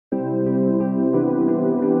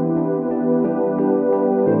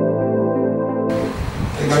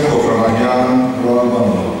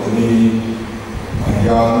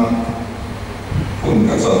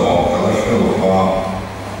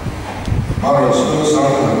Mara sto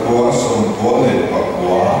sang ko som ko le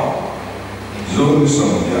pakwa zun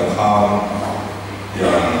som ya kha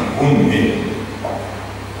ya unhi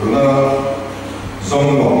tuna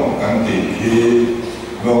zong kan ti ki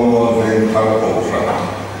ngom ven thar ko fra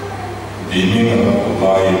dini na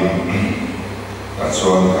lain ta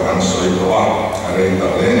chuan ka an soi to a are ta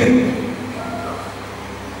le ni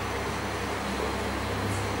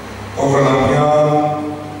ko fra na ya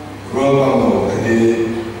rollo de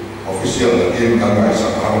official in kan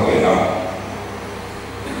ngaihsak hang le na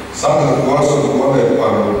sang ko so ko le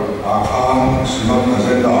par a khan sinam na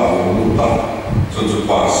se da lu ta chu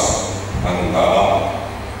pas an ta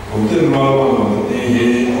Untuk melawan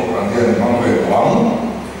ini operasi memang berwang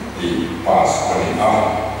di pas kali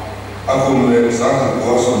aku melihat sangat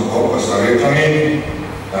kuasa untuk besar kami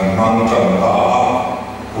dan mangkam tak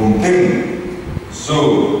penting so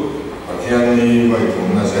perhatian ini baik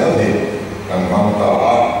pun nasihat dan mangkam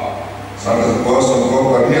sangat kuasa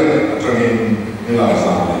untuk kalian kami nilai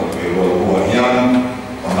sangat berbuahnya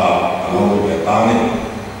pada lalu petani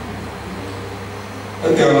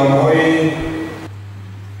setiap namai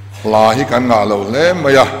laa hi kan nga lo le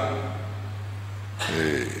maya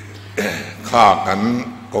kha kan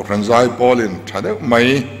ko ran zai polin thade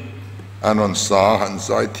mai anon sa han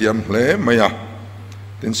zai thiam hle maya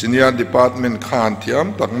tin senior department khan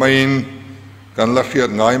thiam tak main kan la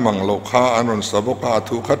khiat ngai mang lo kha anon saboka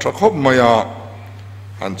thu kha thakop maya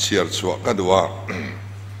han chiar chua ka duwa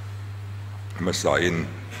masain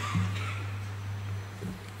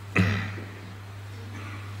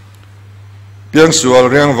Piang sual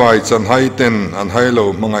riang vai chan hai ten an hai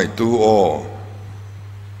lo mangai tu o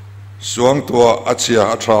suang tua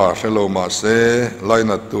achia atra hello ma se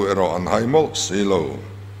laina tu ero an hai mol si lo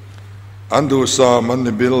andu sa man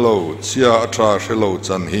bil lo chia atra hello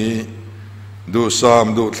chan hi du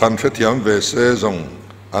sam du thlan thethiam ve se zong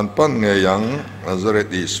an pan nge yang azaret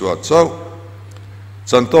I suat chau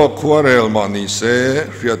chan to khuarel ma ni se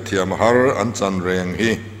riat thiam har an chan reng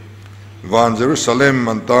hi Van Jerusalem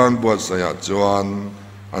mantan buat saya cuan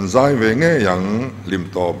anzai wenge yang lim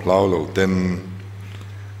to plau lo ten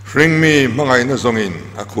ring mi mangai na zongin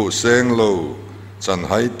aku seng lo chan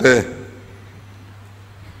hai te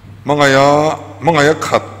mangaya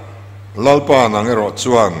khat lalpa nang ero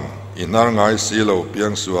chuan inar ngai si lo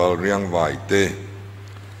piang sual riang vai te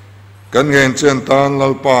kan ngen chen tan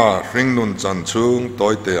lalpa ring nun chan chung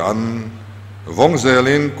toy te an vong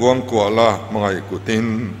zelin kuang kuala mangai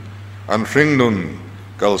kutin an ring nun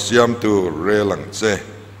calcium tu relang che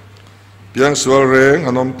piang sual reng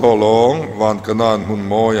anom to long van kanan hun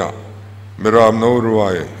moya miram no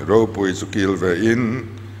ruai ro pui chukil ve in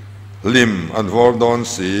lim an vordon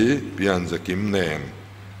si pian jakim nen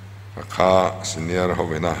kha senior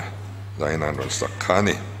hovena zainan ro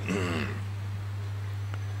sakhani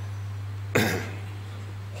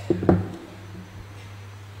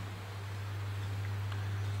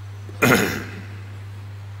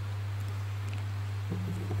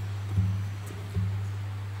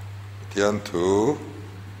Tian tu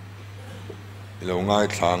ilo ngai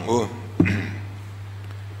thang u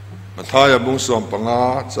mathaya bung som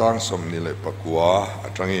panga chang som ni le pakwa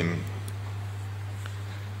atangin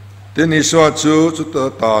tin Isua chu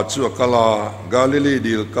ta chu kala Galilee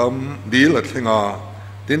dil kam dil athenga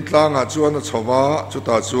tin tlanga chuan a chowa chu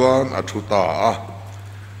ta chuan a thuta a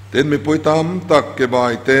tin mi puitam tak ke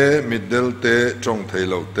bai te middel te chong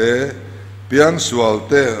theilo te piang sual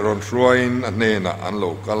te ron hruain anena an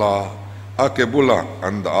lo kala akebula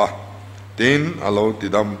anda tin alo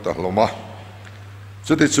tidam ta hloma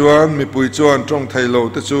chuti chuan mi pui chuan trong thailo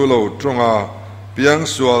te chu lo tronga piang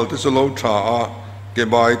sual te chu lo tha a ke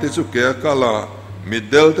bai te chu ke kala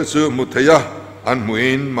middel te chu muthaya an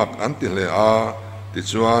muin mak an ti le a ti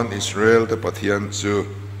chuan Israel te pathian chu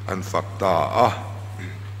an fakta a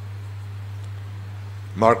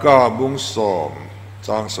marka bung som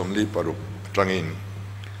chang som li paruk trangin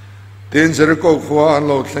tin Jericho khwa an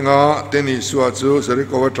lo thlenga tin Isua chu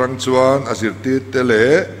Jericho atang chuan azirti tele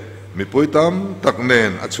mi puitam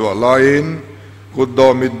taknen achua lain kuddo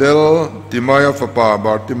middel timaya fapa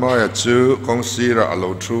bartimaya chu kongsira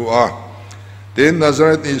alo thu a tin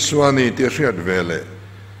Nazareth Isuani ti hriat vele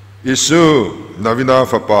Isu navina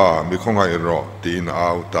fapa mi khongai ro tin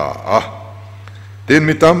auta a tin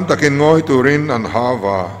mitam takin ngoi turin an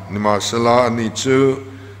hawa nima sela ani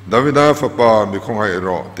chu Davida fapa mi khongai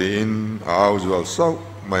ro tin au zual sau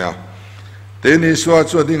maya tin Isua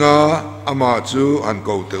chu dinga ama chu an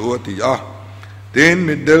ko te uti a tin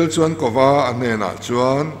middel chuan kova anena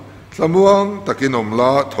chuan tlamuang takinom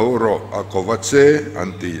la thoro a kovache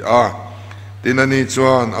anti a tin ani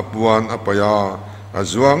chuan apuan apaya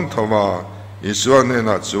azuang thowa Isuan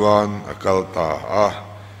na chuan akalta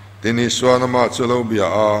tin Isuan ama chulo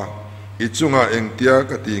bia ichunga engtia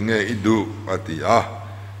kati nge idu ati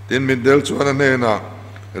tin midel chuan na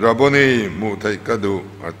raboni mu thai kadu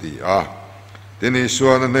ati tin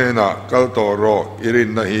Isuan na kaltoro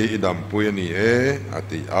irin nahi idam puyani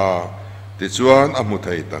ati ti chuan amu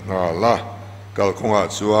thai ta ngala kalkhonga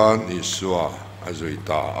chuan Isua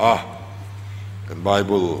azuita kan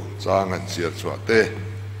Bible changan chiar chuate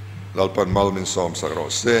lalpan malmin som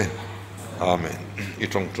sagrose amen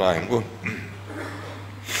itong trying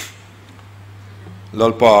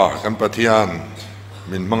lalpa kan pathian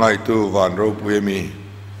min mangai tu van ro puemi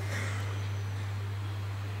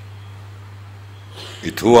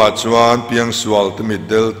itua chuan piang sual te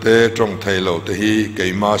midel te trong thailo te hi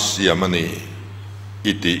keima siamani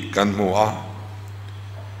iti kan mua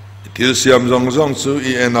til siam zong zong chu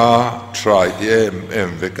i ena try ti em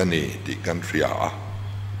vekani ti kan ria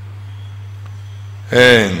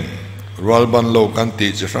heng rolban lo kan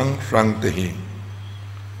ti chrang rang te hi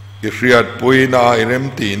i riat puina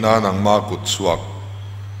irem ti na nang ma kut suak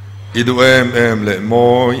idu em le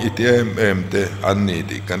moi iti em te anni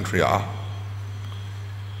ti kan ria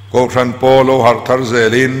ko khan polo har thar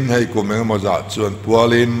zelin hei kumeng moza chuan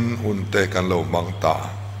pualin unte kan lo mangta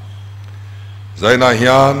zaina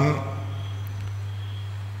hian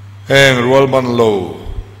heng rolban lo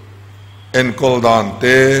en koldan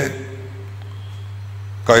te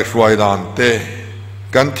kai ruai dan te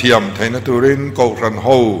kan thiam thaina turin ko ran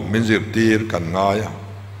ho min zir tir kan ngaya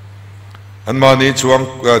an mani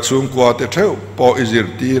chung kwa te theu po izir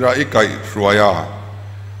tira i kai ruaya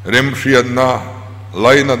rem hrian na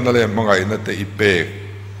laina na le mangai na te ipe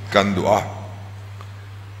kan dua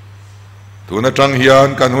tuna tang hian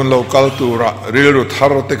kan hun local tura ril ru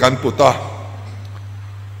thar te kan puta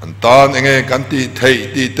antan enge kan ti thei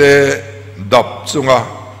ti te dap chunga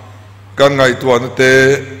kan ngai tuan te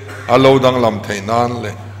alo dang lam theinan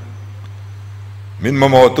le min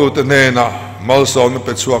mamo tu te ne na mal son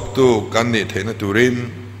pe chuak tu kan ni theina turin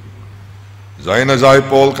zaina zai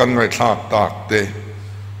pol kan ngai thak tak te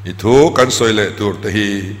i thu kan soile tur te hi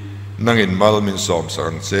nangin mal min som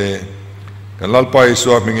sarang che kan lalpai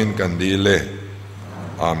suwa mingin kan di le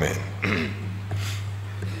amen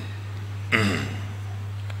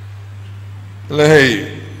le hei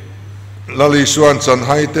lali suan chan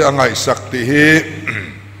hai te angai sak ti hi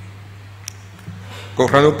ko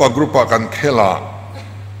khanu pa grupa kan khela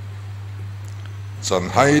chan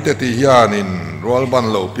hai te ti hianin rol ban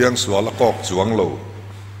lo piang swal kok chuang lo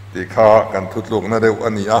ti kha kan thutluk na deu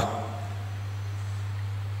ani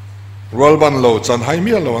rol ban lo chan hai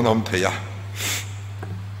mi lo anom theya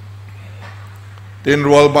tin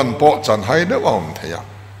rol ban po chan hai deu om theya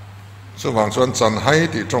so wang chuan chan hai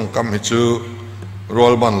ti trong kam hi chu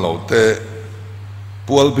rol ban lo te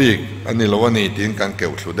pual big ani lo ani tin kan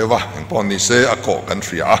keu thlu dewa en pon ni se a ko kan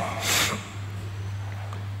ria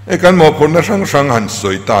e kan mo phun na sang han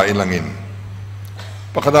soita ilangin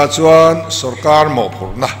pakada chuan sarkar mo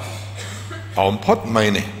phurna aum phot mai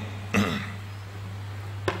ni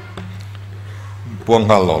puang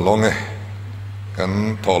hal lo longe kan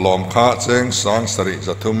tholom kha cheng sang sari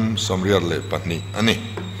zathum somrial le pani ani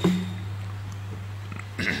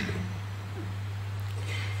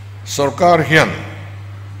sarkar hian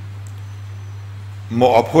mo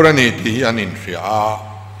aphurani ti hianin ria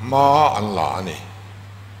ma an la ani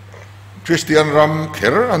Christian ram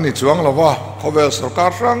kher ani chuang lawa khovel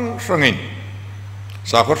sarkar rangin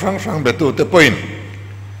sa kho rang betu te point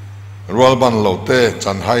rual ban lo te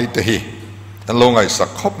chan hai te hi an lo ngai sak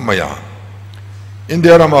khop maya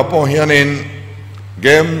India rama po hianin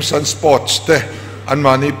games and sports te an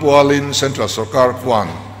mani pualin central sarkar kwan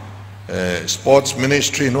sports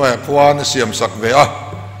ministry no kwan siam sak ve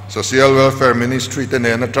social welfare ministry te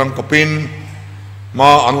ne na tang kopin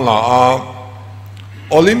ma an la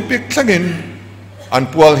Olympic tlangin an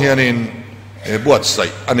pual hianin buat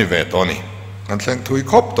sai ani ve toni an thleng thui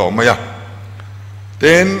khop to maya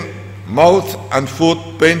then mouth and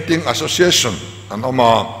foot painting association an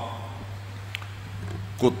oma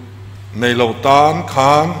kut nei lo tan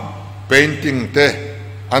khan painting te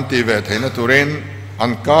an ti ve theina turin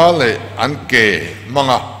an ka le an ke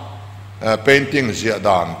manga painting zia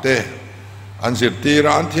dan te an zir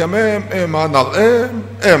tira an thiam em anal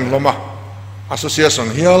em loma association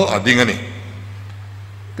hial adingani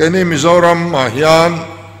keni Mizoram hian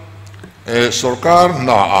sarkar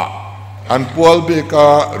na an pual be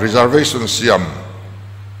ka reservation siam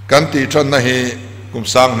kan ti than na hi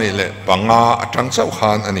kumsang ni le panga atang chau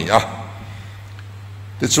khan ani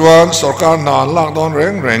ti chuan sarkar na lak don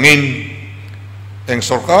rengin eng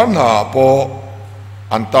sarkar na po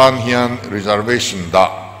an tan hian reservation da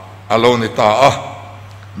alo ni ta a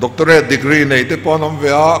doctorate degree nei te pon om ve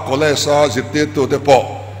a college a zirti tu te po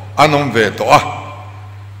anom ve to a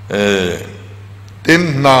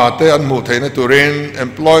tin na te an mu theina turin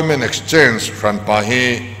employment exchange fran pa hi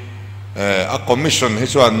a commission hi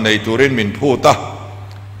chuan nei turin min phu ta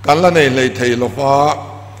kan la nei lei thei lo fa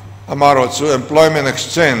amaro chu employment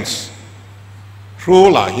exchange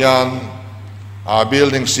rula hian a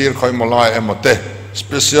building sir khoi molai emote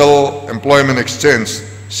special employment exchange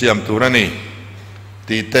siam turani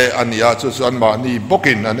ti te ania chu chuan ma ni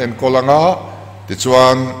bokin an en kolanga ti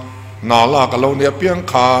chuan na la ka lo ne piang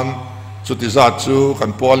khan chu ti za chu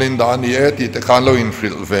kan polin da ni e ti te khan lo in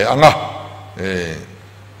fril ve anga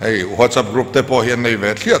hey WhatsApp group te po hian nei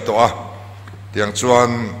ve thlia to a tiang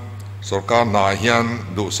chuan sarkar na hian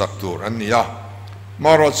du sak tur ania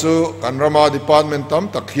maro chu kan rama department tam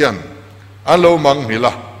tak hian an lo mang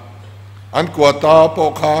hila an kwata po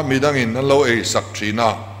kha midangin an lo e sak thina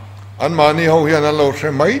an mani ho hian an lo hre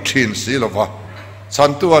mai thin si lova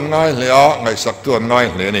chan tu an ngai hle a ngai sak tu an ngai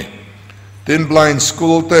hle ni tin blind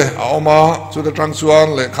school te a oma chu da tang chuan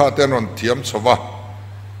le kha ten ron thiam chowa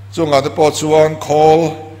chunga te po chuan call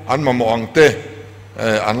an mamo ang te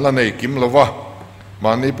an la nei kim lova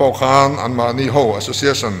mani po khan an mani ho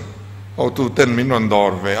association ho tu ten min ron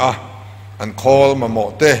dor ve a an call mamo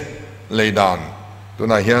te leidan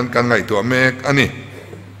tuna hian kan ngai tu mek ani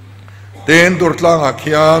ten durtlang a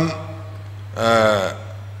khian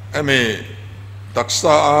emi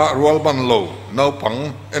taksa a rualban lo nau pang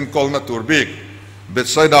en kol na turbik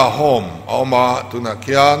betsaida home auma tuna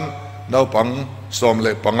khian nau pang som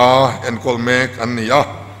le panga en kol mek ania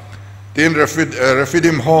tin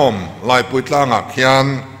refidim home lai puitlang a khian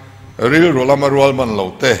ril rolama rualban lo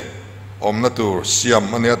te om na tur siam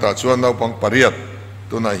ania ta chuan nau pang pariat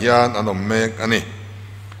tuna hian anom mek ani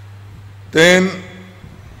ten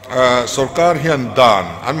sarkar hian dan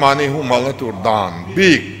an mani hu mal na tur dan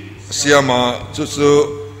big siama chu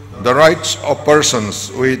the Rights of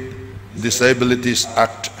Persons with Disabilities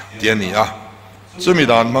Act tiania chumi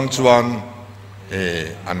dan mang chuan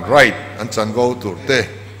an right an chan go tur te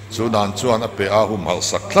chu dan chuan a pe a hu mal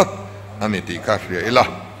sak thlat ani ti ka hria ila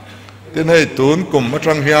tin hei tun kum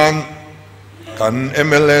matang hian kan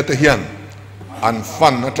MLA te hian an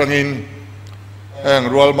fan atangin eng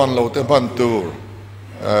rualman lo te ban tur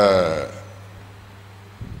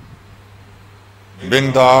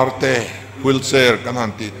bengdar te wheelchair kan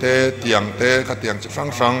han ti te tiang te kha tiang chi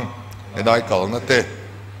sang sang e dai kal na te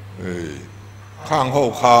khang ho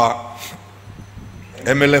kha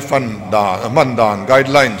MLA fan da man dan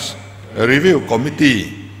guidelines review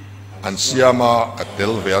committee an siama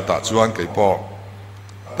atel ve ata chuan kai po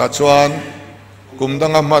ta chuan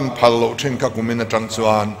kumdanga man phallo thin kha kumina tang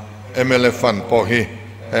chuan MLA fan po hi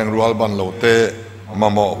eng rual ban lo te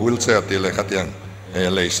mamo wheelchair ti le khatiang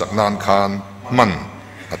le saknan khan man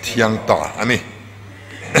athiang ta ani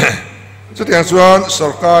chutiang chuan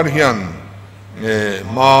sarkar hian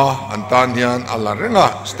ma antan hian ala renga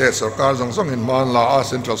state sarkar zongsong in man la a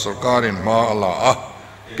central sarkar in ma ala a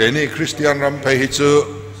keni christian ram pe hi chu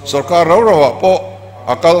sarkar rawa po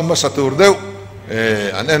akal ma satur deu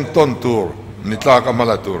an en ton tur nitla ka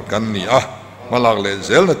mala tur kan ni a malak le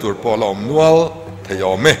zel na tur po la om nual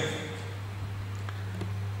thayome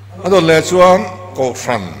adon le chuan ko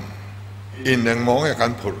fran in neng mong e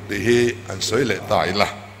kan phur ti hi an soi le tai la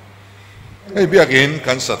ei biakin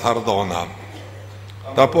kan sathar dona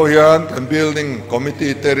tapo hian kan building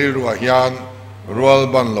committee teri ruwa hian rual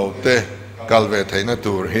ban lo te kalve theina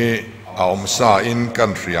tur hi aom sa in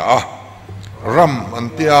kan ria a ram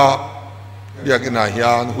antia biakina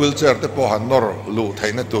hian wheelchair te po han nor lu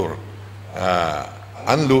theina tur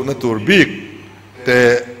an lu na tur big te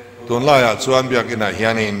tun la ya chuan biakina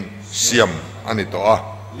hianin siam ani to a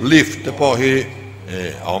lift te po hi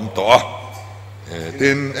aom to a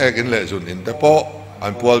tin ekin le zun in te po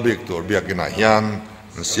an pual big tur biakina hian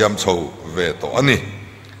siam chho ve to ani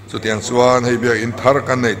chutiang chuan hei biak in thar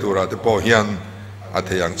kan nei tura te po hian a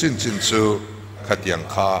theyang chin chin chu khatiang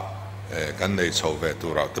kha kan nei chho ve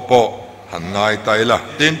tura te po han ngai tai la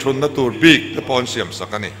tin thun na tur big te pon siam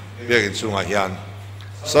sakani biak in chunga hian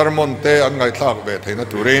sermon te an ngai thak ve theina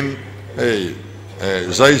turin ei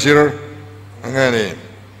zaisir angani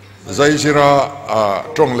zaisira a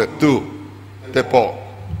tonglet tu te po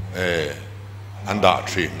anda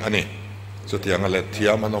thin ani chutiang le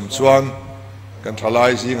thiam anom chuan kan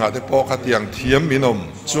thalai zinga te po khatiang thiam minom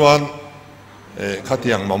chuan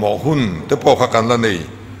khatiang mamo hun te po kha kan la nei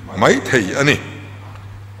mai thei ani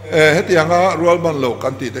hetianga rual ban lo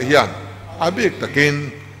kan ti te hian abik takin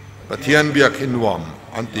pathian biak hinwam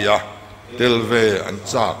antia telve an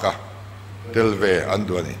chaka telve an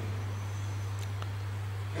duani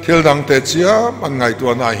thil dang te chiam an ngai tu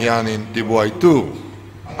na hianin ti buai tu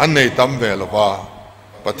an nei tam ve lova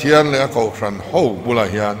pathian le ko ran ho bula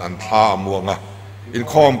hian an tha muanga in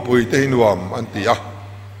khom pui te nuam an ti a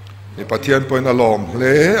ni pathian poin alom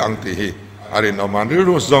le ang ti hi arin oman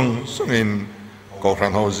ru zong sungin ko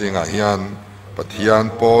ran ho zinga hian pathian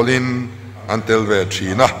polin an tel ve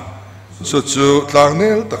thina su chu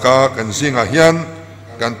tlangnel taka kan zinga hian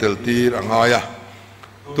kan tel tir angaya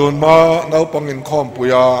tun ma nau pangin khom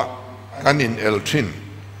puya kanin elthin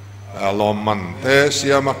lom man te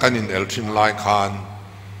siama kanin elthin lai khan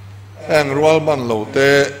eng rual man lo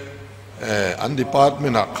te an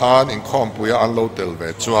department a khan in khom puya an lo tel ve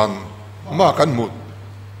chuan ma kan mut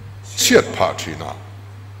chiat pha thina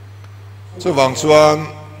chu wang chuan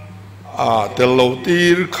tel lo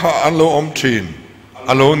tir kha an lo om thin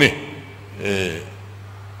alo ni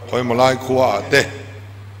khoi malai khuwa te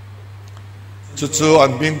chu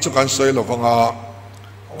an bing chu kan soi lo wanga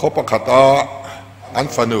khopa khata an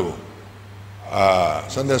fanu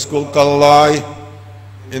Sunday school kalai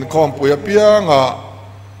in khom puya pianga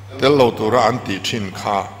tel lo tura an ti thin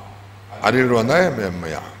kha ari ro na me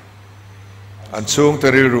ya an chung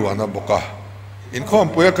teri ru ana boka in khom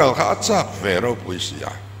puya kal kha achak ve ro pui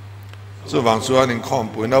sia chu wang chuan in khom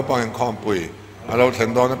pui na pa in khom pui alo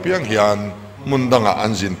thlen do na piang hian mundanga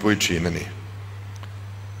an jin pui thin ani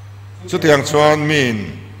chu tiang chuan min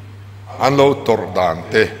an lo tor dan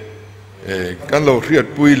te kan lo riat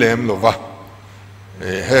pui lem lo wa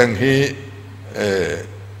heng hi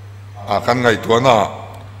kan ngai tuana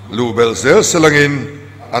lu bel zel selangin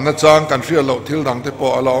ana chang kan riat lo thil dang te po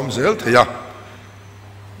alom zel theya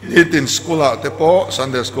itin skula te po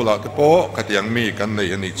Sunday skula te po katiang mi kan nei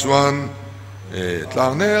ani chuan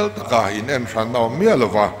tlangnel taka in en ran naw mia lo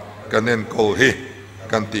wa kan en kol hi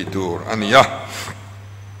kan ti tur ania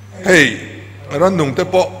hey ran nung te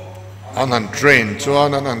po an train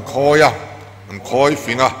chuan an khoya an khoi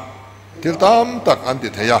finga til tam tak an ti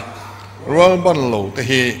theya rual ban lo te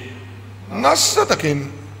hi nasa takin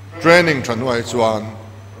training thanwai chuan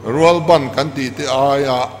rual ban kan ti te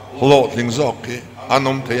aya lo thling zok ki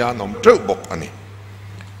anom theya nom treu bok ani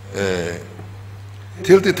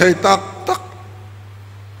til ti thei tak tak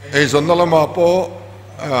ei zon lama po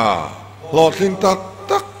lo thling tak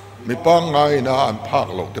tak mi pa ngai na an phak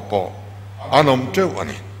lo te po anom treu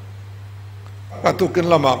ani katukin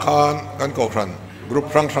lama khan kan ko ran group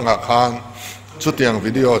rang ranga khan chutiang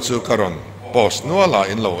video chu karon post nuala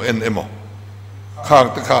in lo en emo khang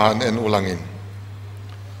te khan en ulangin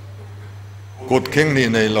kut king ni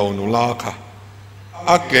nei lo nula kha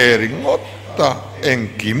a ke ringot ta eng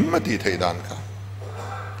kim ma ti thei dan kha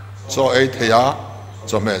so ei theya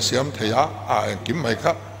so me siam theya a eng kim mai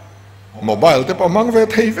kha mobile te pa mang ve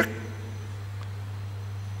thei vek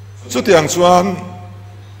chutiang chuan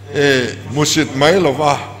musit mai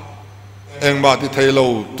lova eng ma ti thei lo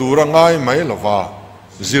turangai mai lova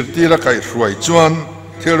zirti la kai hruai chuan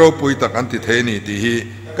thero pui tak an ti thei ni ti hi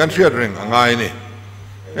kan hriat reng angai ni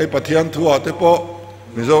ei pathian thua te po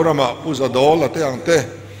mizorama puza dol ate ang te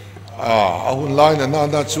ahun lai na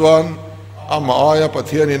na chuan ama aya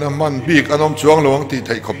pathian in man bik anom chuang lowang ti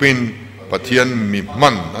thei khopin pathian mi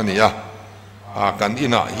man ania kan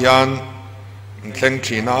ina hian thleng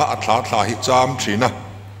thina a thla hi cham thina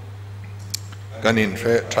kanin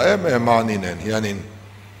fe thae me mani nen hianin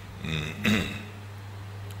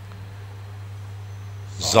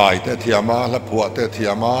zai te thiama la phua te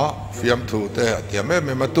thiama fiam thu te thiame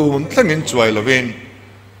me matun thlengin chuai lovin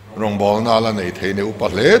rongbol na la nei theine upa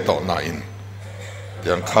hle to na in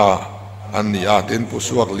tiang kha an ni a tin pu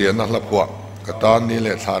suak lian na la phua katan ni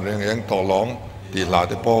le thla reng eng to long ti la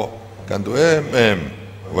te po kan du em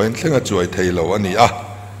wen thlenga chuai theilo ani a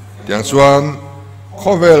tiang chuan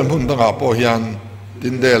khovel mun danga po hian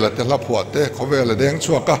tindela te la phua te khovel deng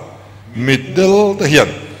chuaka middel te hian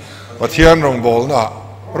pathian rongbol na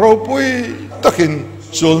ropui takin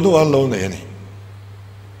chul nu an lo nei ni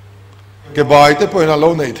ke bai te poina lo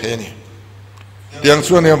nei the ni tiang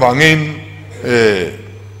chuan e wangin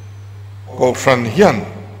ko fran hian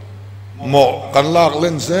mo kan lak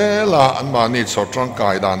len zela an ma ni chotang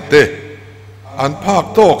kai dan te an phak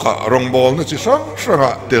to kha rongbol na chi sang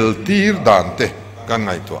sanga tel tir dan te kan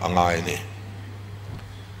ngai to angai ni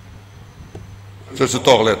chu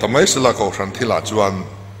tok le tamai sela ko fran thila chuan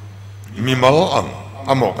mi mal ang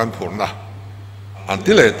amo kan phurna an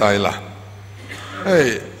ti le tai la ei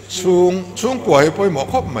chung kwai poi mo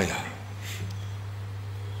khop mai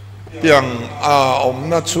piang om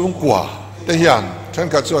na chung kwa te hian than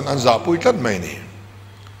ka chuan an za pui tlat mai ni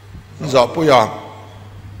za puya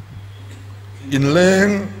in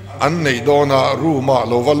leng an nei dona ruma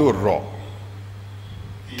lo valur ro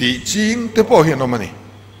ti ching te po hian omani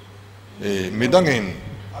มีดังอิน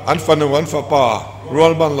อันฟันวันฟ้าป่ารัว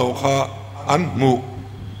บันโลกาอันมู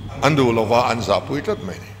อันดูโลวาอันจับปุยจัดไ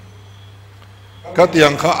ม่นี่ก็เตีย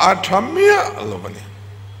งข้าอาทำเมียโลบันนี่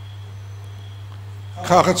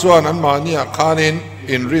ข้าขจวนอันมาเนี่ยข้านิน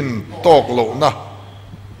อินรินตอกโลนะ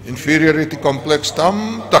inferiority complex ตั้ม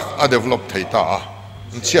ตักa develop ไทยตา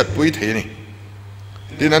เชียดปุยไทยนี่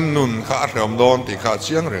ที่นั้นนุนข้าเริ่มโดนที่ข้าเ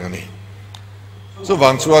ชียงเรื่องนี้ส่ว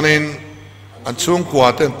นชวนนินอันช่วงกว่า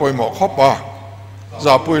เต้นปอยหมอกข้อป่าจ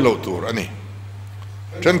ะปุยโลตัวอันนี้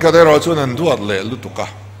เช่นก็ได้เราชวนนันดวดเละลุตุกะ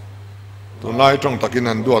ตัวไล่ตรงตะกิน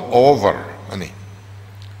นันดวด over อันนี้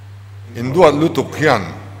อินดวดลุตุกเฮียน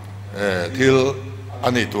ทิลอั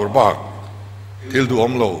นนี้ตัวบักทิลดูอ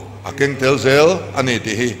มโลอาเก่งเทลเซลอันนี้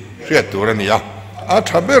ที่เรียดตัวนี้อ่ะอา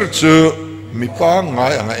ทับเบิร์จูมีปังไง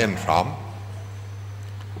อ่ะเอ็นฟราม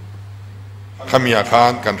ขมีอาคา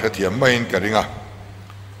รกันเทียมไม่กันริงอ่ะ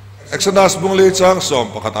เอ็กซ์ดัสบุงลีจังสม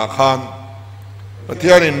ปกติอาคารปฏิ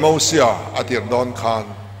ญาณินมูเซียอาทิตย์ดอนคาน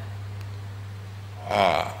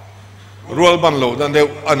รัวบันโลนั่นเดียว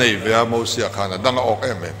อันนี้เวียมูเซียคานดังออกเ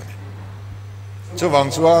อ็มจะวัง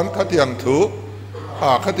สวรรค์ขัดยังถูก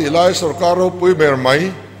ขัดที่ไล่สุรการุปุยเบอร์ไหม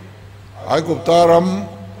ไอ้กุบตาร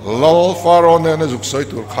ำลลฟาโรเนนจุกใส่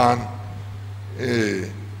ตุรคาน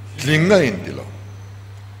ลิงไงอินติโล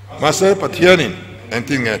มาเสพปฏิญาณินเอ็น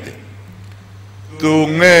ติงเงติตุง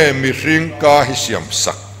เงมีริงกาฮิเซียม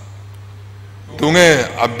สักตุงเง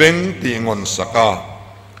อเบงตีงอนสักา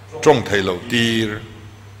จงไทยเราตีร์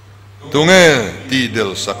ตุงเงตีเด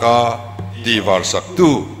ลสักาตีวาร์สักตู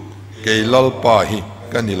เกยลลปาฮิ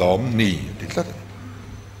กันนิลอมนี่ติดละ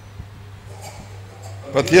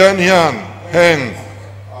ปฏิญาณเฮียนแห่ง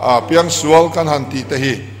เพียงสวลกันหันตีตะ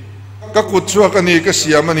ฮีก็กุดชัวกันนี่ก็เ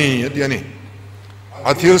สียมันนี่เดียนี่อ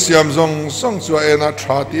าทิตย์เสียมส่งชัวเอ็นทร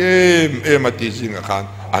าตีมาตีจิงอาคาร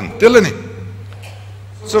อันเตลนี่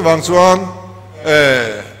สว่างสว่าง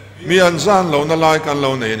มีอันซานเรานั่นลายกันเรา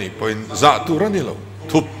เนี่ยนี่เป็นจัตุรันนี่เรา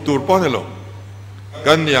ทุบตูร์ปอนนี่เรา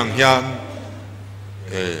กันอย่างเฮียน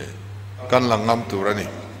กันหลังงำตัวนี่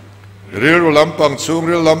เรือลำปังซูมเ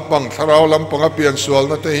รือลำปังทาราวลำปังเปลี่ยนส่วน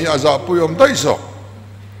นั่นแต่อาจจะปุยอมได้สอ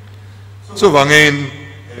ส่วนเงิน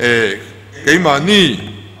เกี่ยมานี่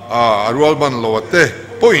รัวบันโลเต้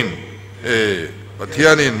ปุยนปฏิญ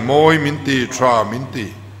าณินมวยมินตีทรามินตี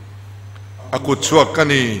อากุชัวกัน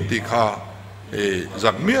นี่ที่ข้าจ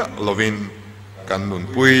ากเมียลวินกันนุน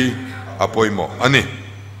ปุยอปุยโมอันนี้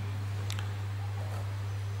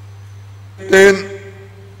เต้น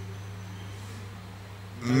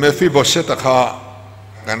เมฟิบอเชตข้า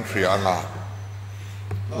กันฟรีอังา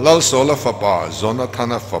ลลโซลาฟปาโซนาธ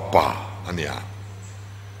นาฟปาอันนี้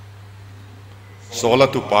โซลา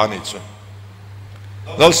ตุปานิช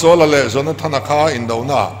ลลโซลาเลโซนาธนาข้าอินดาว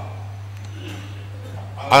นา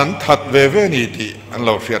อันทัดเวเวนีติอันเร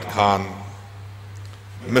าเฟียดคาน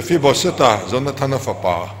เมฟิบอสตาโซนธนาฟป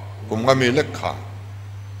ากุมกามีเล็กขา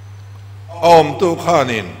อมตุขา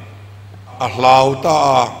นินอัลลาวตา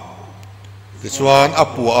ติชวนอ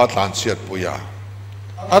ปัวอาตันเชียดปุยา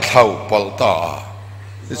อัลลาวปลตา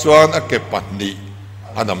ติชวนอเก็บปันนี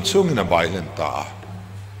อันนำชุ่มในใบเลนตา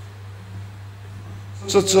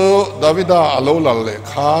สุดๆดาวิดาอัลลอฮ์เล็ก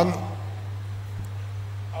ขาน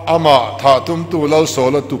อามาถ้าตุ้มตูเราโซ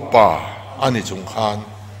ลตุปาอันนี้จงขาน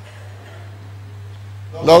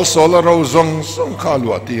เราโซลเราจงข้าล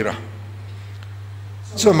วตีระ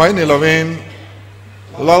สมัยนี้เราเป็น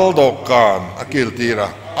ลัลดอกการอักิลตีระ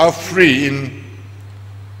อัฟรีอิน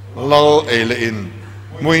ลัลเอเลอิน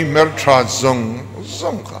มวยเมร์ทราจง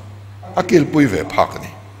ข้าอักิลปุยเวพัก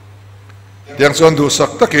นี่เดียงส่วนดูสั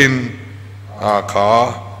กตะกินข้า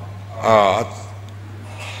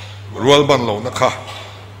รวลบันโลนะคะ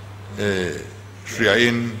เสียอิ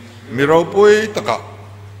นมีเราปุยตะกะ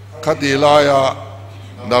ขัดลาย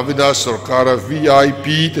ดาวิดาสุรการ์ VIP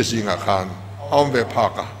ที่สิงห์ขันเอาไปพั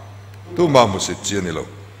กตัวมามุสิจีนี่เรา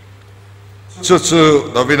ชุด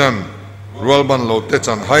ดาวิดันรัวบันโลเต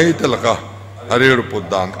จันให้เตลกะฮาริรุป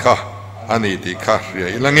ดานค่ะอันนี้ที่ข้าเรีย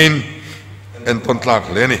ลังอินเอ็นต้นหลัก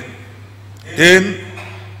เลยนี่เห็น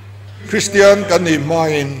คริสเตียนกันนี่มา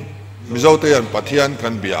อินมิโซเตียนปฏิญาณกั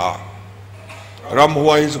นเบียรำหั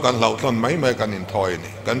วสุกันเหล่าท่านไม่กันอินทอย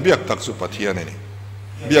นี่กันเบียกตักสุปฏิญาณนี่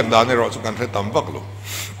เบียกดานในเราสุกันเทตัมวักลุ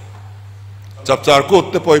จับจาร์กุด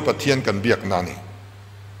เตปอยปฏิญาณกันเบียกนานี่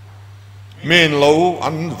เมนเราอั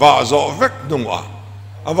นว่าโจเวกดุง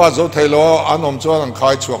อันว่าโจไทยเราอันอมจวนขา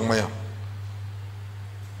ยช่วงไหม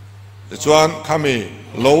จวนข้ามี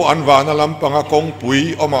เราอันว่านั่นลำปังกงปุย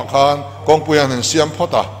อมาคานกงปุยอันเสียมพอ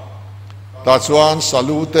ตาตาชวนส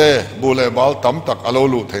ลูเตบุเลบาลตั้มตักอโล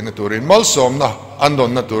ลูเทนตุรินมัลสมนะอันโด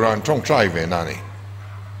นนตุรันช่องใจเวนานี่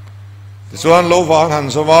ส่วนโลวานหัน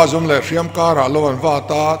สวาจุมเล่เรียมการะโลวันวา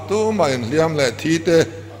ตาตู้มาอินเลียมเล่ทีเต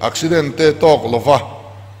อักซิเดนเตตอกโลฟา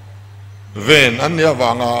เวนอันเนี้ยวา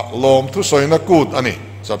งาลมทุสอยนักกูดอันนี้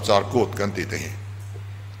สับจาร์กูดกันตีเตะ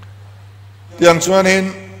เตียงส่วนนี้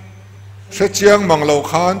เชียงมังโล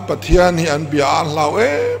คานปะเทียนนี่อันเบียอันเรา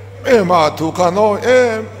มาถูกขานอ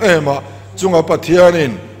ยมาจุงอปะเทียนิ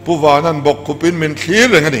นผู้วานันบกคุปินมินขี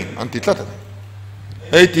เรื่องนี้อันติดลัด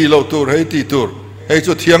ให้ตีโลตูร์ให้ตีตูร์ให้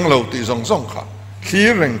จุดเทียงโลตีสองขาขี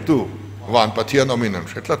เรื่องตูวานปะเทียนอมินัน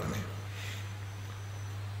เสร็จลัดนี่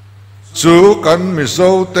จูกันมิโซ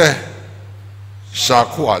เตสา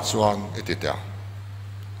ขวาจวนอิติเตีย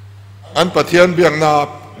อันปะเทียนเบียงนา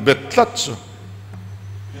เบ็ดลัดจู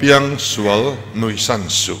เบียงสวลนุยสัน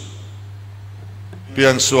สูเบีย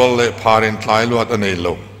งสวลเลพารินทายลวดอันนี้ล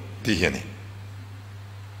งที่เห็นนี่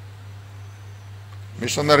มิ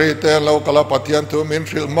ชนารีเตลเรากลาปะเทียนทูมิน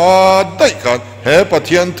ฟิลมาได้กันเฮปะเ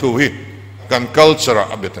ทียนทูฮีกัน culture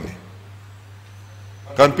อับเบตันี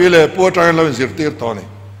กันพิเลปวดใจเราอินสิร์ตีร์ตอนนี้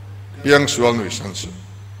เบียงสวลนุยสันสู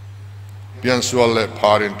เบียงสวลเลพ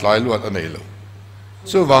ารินทายลวดอันนี้ลง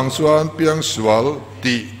ส่วนบางส่วนเพียงสวล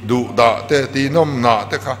ตีดูดาเตตีนมนาเ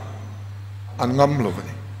ตค่ะอันงำลง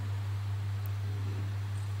นี่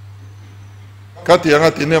ก็เตียง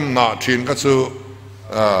ตีนมนาชินก็สู่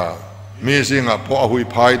มีสิ่งพอหุย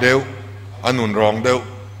พายเดียวอันนุนรองเดียว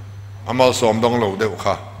อามาสมดองโลเดียว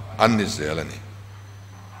ค่ะอันนี้เสียแล้วนี่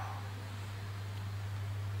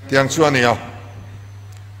เตียงส่วนนี้เอา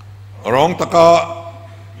ร้องตะกา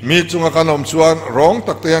มีจุงกันอมชวนร้อง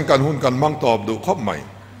ตักเตียงกันหุ่นกันมั่งตอบดูครบไหม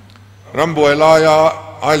รำบวยลาย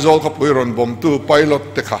ไอโซลขับปุยรอนบ่มตู้ไปรถ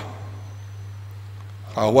เตะค่ะ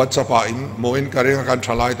วัดสปาอินโมอินการิงกันช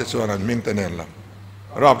ลายแต่ส่วนนั้นมิงเตเนนละ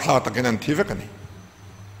รับพลาดตะกินันทีเวกันนี่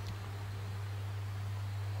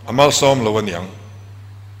อามาซ้อมละวันยัง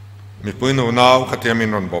มีปุยนูนาวขัดเทียมิน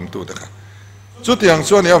รอนบ่มตู้เตะค่ะจุดอย่าง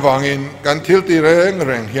ส่วนนี้ฟังอินกันทิลตีแ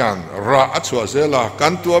รงเฮียนระอัดชัวเซลากั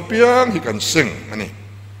นตัวเปียงที่กันซิงอันนี้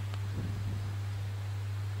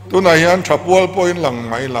ตัวนายยันชับวัลปอยหลัง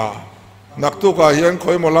ไม่ลานักตุกายันค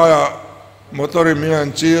อยมาลายมอเตอร์มีอัน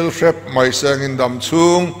จิลเฟบไม่แสงอินดำชุ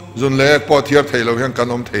งจนเล็กพอเทียบเทเรายันกัน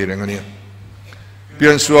อมเทเรื่องนี้เปลี่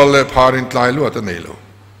ยนส่วนเล็กพารินทายล้วนตัวนี้เรา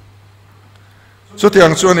สุดอย่า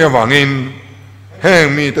งส่วนนี้วังอินแห้ง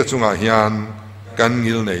มีแต่จุงอายันกัน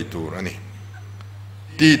งิลในตัวนี้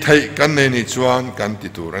ตีไทยกันในนิจวนกันติ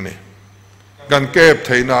ตัวนี้กันเก็บไท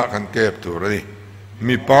ยนากันเก็บตัวนี้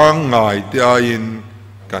มีปังง่ายที่อิน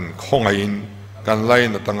กันคงอินกันไล่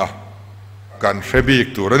นตั้งกันเฟบิก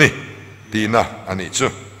ตัวนี้ดีนะอันนี้จ้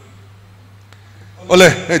ะโอเล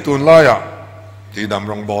ยให้ตุนไล่ที่ดำ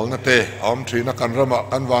รองบอลนะเตะอมทีนักกันระมา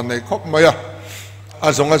กันวันในครบไหมอา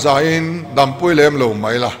สงอาศัยดำปุ้ยเล่มลงไหม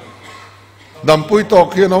ล่ะดำปุ้ยตอก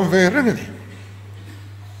เขียนอมเวรนี่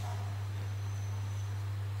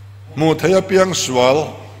มูทยาเปียงสวล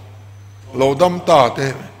เราดำตาเตะ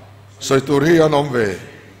ใส่ตัวเรียนอมเว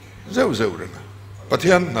เจ้าเลยนะปะเที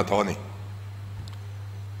ยนนาทอนี่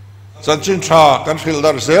สันชินชากันฟิลด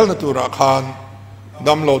าร์เซลนตัวราคานด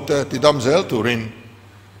ำโลเตติดำเซลตูริน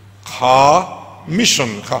ขามิชชั่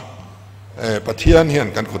นค่ะปะเทียนเฮียน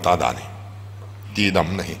กันขุตาดานี่ตีด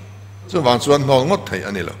ำนี่ส่วนส่วนนองงดไทยอั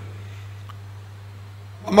นนี้แหละ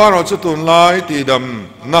มาเราจะตุนไล่ตีด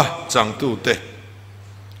ำนะจังตูเต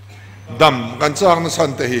ดำกันจ้างนั่นสั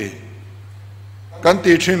นเตฮีกัน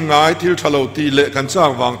ตีชินง่ายที่ทะเลตีเละกันจ้าง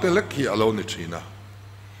วางเตเล็กขี้อารมณ์นิชินะ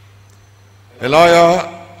เฮลายา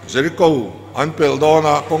เจริโกอันเปลดอน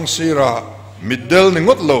ะกงซีรามิดเดลนิง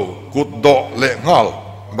ดโลกุดโดเละงัล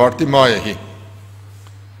บาร์ติมายฮี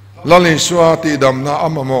ลาลิสวาตีดำนะอา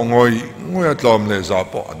มามองงอยตลอมเลซา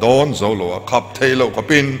ปอดอนโซโลขับเทโลขับ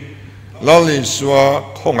ปินลาลิสวา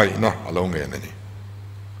คงไงนะอารมณ์เงี้ยนี่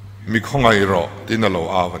มีคงไงรอที่นั่นเรา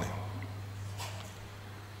อาวันนี้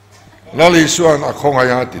ลาลิสวานคงไง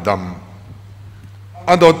ติดดำ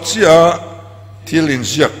อันดอจีอาที่ลินเ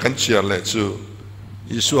ซียกันเชียร์เลจู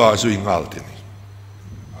อิสวาจุยงาลตินี่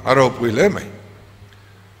อารมณ์วิเลไหม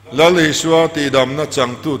ลาลิสวาติดดำนะจัง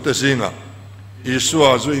ตูเตซิงะอิสวา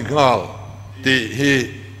จุยงาลที่ฮี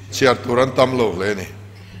เชียร์ตุรันตัมโลเลยนี่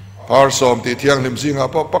พาร์ซอมที่เที่ยงลิมซิงะ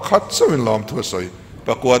ปะปักขัดสวินลอมทั่วสวยป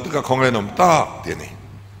ระกวดกับคงไงนมตาที่นี่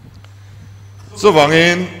สว่างอิ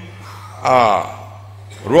น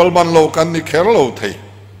รัวมันโลกันนี่แค่โลไทย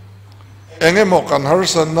เองหมอกกันฮา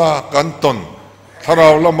ร์สันนะกันตนถ้าเรา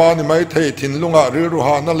ละมานี่ไม่ไทยทินลุงะหรือรูห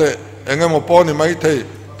านั่นแหละเองหมอปอนี่ไม่ไทย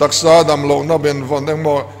ตักษาดำโลน่าเป็นฟอนเองหม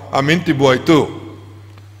ออามินติบวยตุ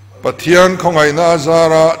ปะเทียนของไอ้นาซา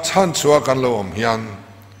ระชันชัวกันโลมเฮียน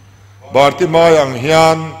บาร์ติมายังเฮีย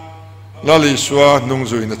นลาลิสวานุง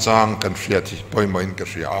จุยนจางกันเฟียติปอยมาอินกัน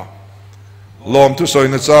เฟียล ลมทุสอย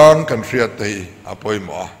นะจังกันเรียดตีอภัยหม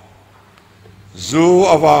อจู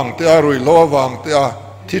อวังเตียรุยโลอวังเตีย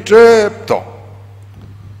ที่เจ็บต่อ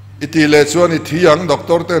อิติเลชวนอิที่ยังด็อกเ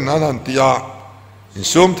ตอร์เต้นนันตียอิ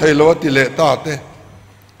สุมไทยโลติเลตาเต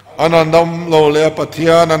อันนั้นดำโลเลปะเที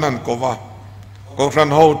ยนันกว่า กองทัพ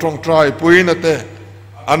เขาตรงใจปุยนั่นเตะ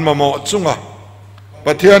อันมาหมดจุงอ่ะป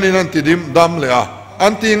ระเทศนี้นั่นติดิมดำเลยอ่ะอั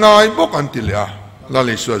นที่ง่ายบอกอันที่เลยอ่ะลา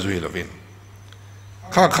ลิสวาจุยลวิน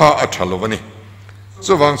ข้าอัจฉริวันนี้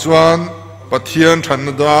ส่วนส่วนประเทศชัน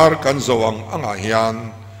ดาร์กันสว่างอ่างเฮียน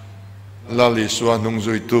ลาลิสวานุง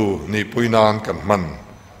จุยตูนี่ปุยนานกันมัน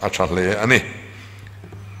อัจฉริอันนี้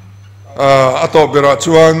อัตโตเบราช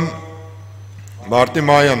วนบาร์ติม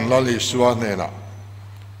ายันลาลิสวาเนี่ยนะ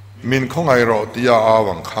มินคงไอโรติยาอา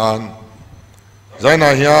วังคานใจนา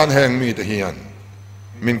ฮิอันแห่งมีแต่ฮิอัน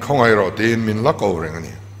มินคงไอโรตีนมินลักเอาเรื่อง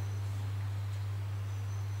นี้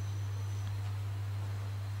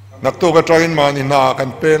นักตัวกระจายมานินากั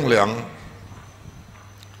นเป้งเหลียง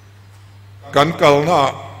กันเกลน่า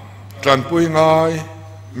จันปุยง่าย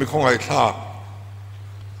มีคงไอคลาก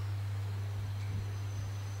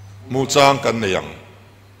มูจางกันเนียง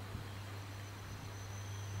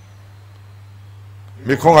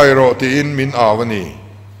มีของไอโรตีนมินอาวนี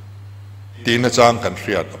ตีนจางกันเ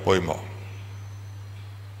รียดปอยหมอ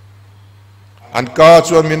อันกาช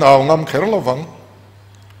วนมินอาวงำเขรลวัง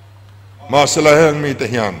มาสลายงมีแต่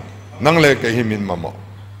เฮียนนั่งเล็กหิมินมาหมอ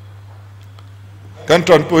กันจ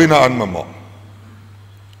นปุยนาอันมาหมอ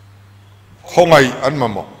ของไออันมา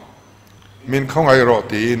หมอมินของไอโร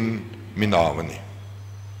ตีนมินอาวนี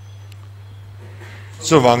ส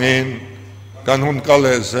ว่างอินกันหุ่นกาเล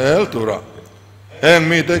เซลตุระแห่ง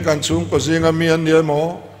มีแต่การสูงกว่าสิ่งมีอันเดียมอ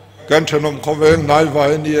การชนมเขาเองนายว่า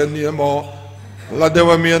อันเดียมอละเดว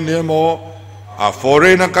มีอันเดียมอฟอเร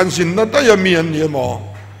นักการสินนั่นแต่ยังมีอันเดียมอ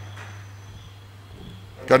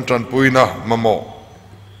การจันปุยนะมะโม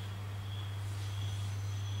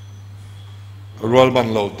รัวบัน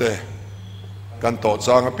โลเตการต่อจ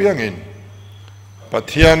างเปียงอินปะเ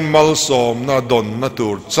ทียนมัลสอมนาดอนนาตู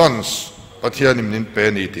ร์ซันส์ปะเทียนนิมเป็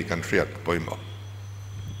นอีที่กันเรียดปอยหมอ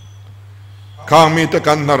ข้างมีแต่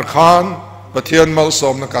กันนรขานประเทศมัลส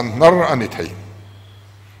มนักันนรอันนี้ไทย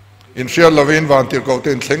อินเชียลวินวันที่เขาเ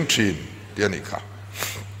ต้นเซ็งชีนเดียนิค่ะ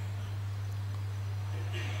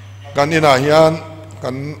กันนี่นาฮิอันกั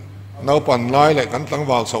นนาปันไล่เลยกันตั้ง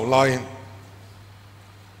วาลเสาไล่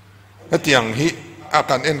แล้วเตียงฮิอา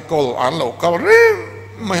การเอ็นกอลอันเหล่ากลเร่ง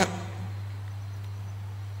ไม่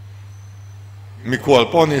มีขวด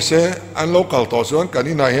ปอนี่เสอันโลกาลต่อส่วนกัน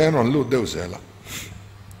นี่นาฮิอันมันลุดเดือดเสียละ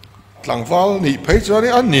หลังฟ้านี่เพจ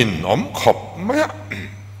นี้อันนินอมขบไม่อะ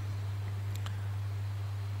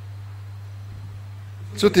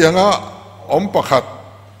สุดที่ยังอมประคัด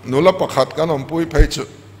นุลประคัดกันอมปุยเพจ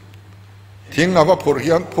ทิ้งเอาว่าผู้เฮี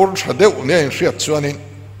ยนผู้เฉดวเนี่ยเสียดส่วนนี้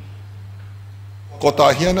ก็ตา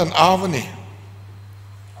เฮียนนั่นอาวนี่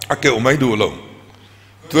อาเกี่ยวไม่ดูลง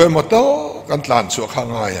ตัวมาเต้ากันหลานสัวข้าง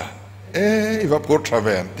ไงอ่ะว่าผู้เฉดว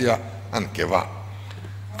ที่อันเกี่ยวว่า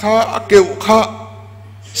ข้าอาเกี่ยวข้า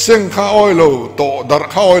เส้นข้าอ้อยโลโตดัด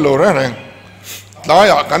ข้าอ้อยโลแรงๆหลา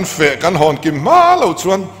ยกันเฟะกันหอนกิมมาโลช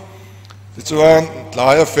วนหลา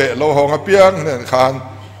ยเฟะโลหองเปียงเนี่ยคาน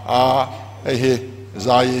ไอ้เฮใจ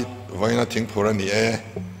ไว้นะทิ้งพูดนี่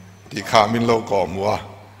ที่ข้ามินโลก่อมัว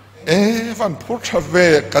ฟันพูดชเว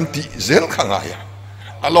กันติเซลข้างไงอ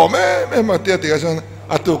ะลแม่มาเตี้ยกันฉัน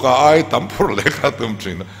ตุกไอ้ตั้มพูดเล็กตุ้มจ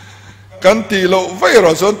ริงกันตีโลไว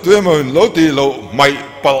รัสตัวมันโลตีโลไม่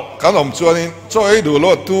เปิลกันอมชวนนี่ช่วยดูโล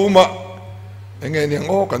ตัวมายังไงเนี่ยโ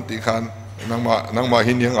อ้กันตีขันนังมา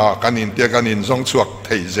หินยังกันอินเตียกันอินทรงชวกไท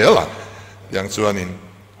ยเซล่ะยังชวนนี่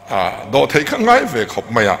โดดไทยข้างไงเวขบ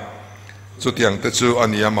ไม่สุดยังแต่ชวนอัน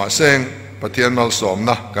นี้มาเซงประเทศมัลสม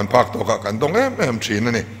นะกันพักตัวกันตรงไม่ทำชีน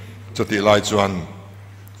นี่สุดที่ลายชวน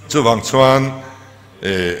วังชวน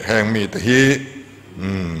แห่งมีแต่ฮี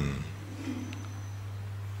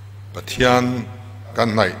ประเทศกัน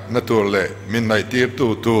ไหนนัตัวเล่มินไหนตีร์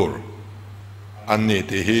ตูร์อันนี้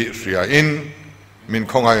ที่ฮีเสียอินมิน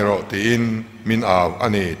คงไอโรตีอินมินอาวอั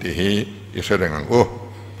นนี้ที่ฮีอิสราเอล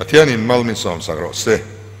ประเทศนี้มัลมินสอมสักรสเซ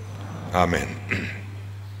อาเมน